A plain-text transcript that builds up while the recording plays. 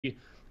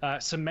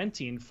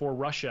cementing for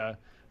Russia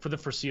for the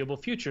foreseeable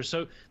future.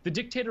 So the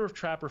dictator of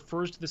trap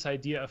refers to this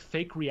idea of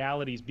fake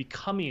realities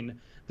becoming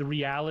the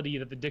reality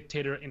that the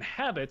dictator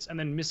inhabits and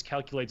then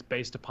miscalculates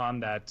based upon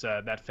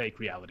that fake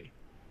reality.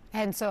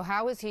 And so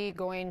how is he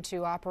going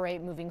to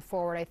operate moving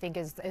forward, I think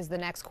is the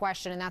next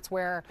question. And that's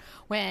where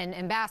when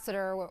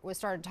Ambassador was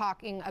started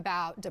talking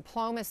about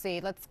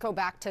diplomacy, let's go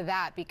back to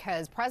that,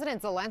 because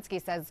President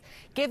Zelensky says,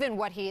 given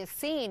what he has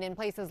seen in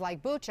places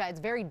like Bucha, it's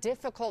very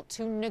difficult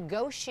to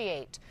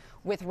negotiate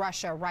with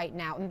Russia right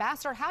now.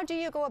 Ambassador, how do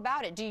you go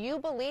about it? Do you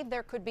believe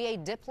there could be a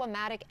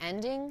diplomatic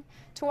ending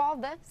to all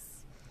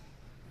this?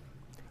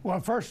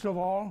 Well, first of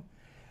all,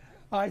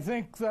 I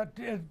think that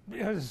it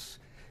is...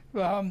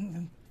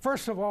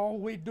 First of all,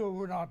 we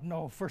do not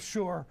know for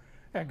sure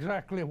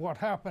exactly what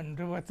happened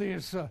with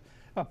these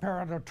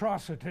apparent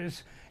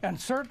atrocities, and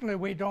certainly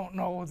we don't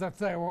know that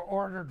they were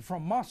ordered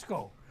from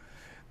Moscow.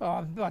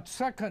 But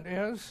second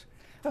is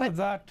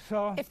that...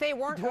 if they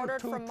weren't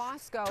ordered from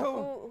Moscow,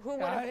 who would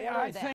have ordered them?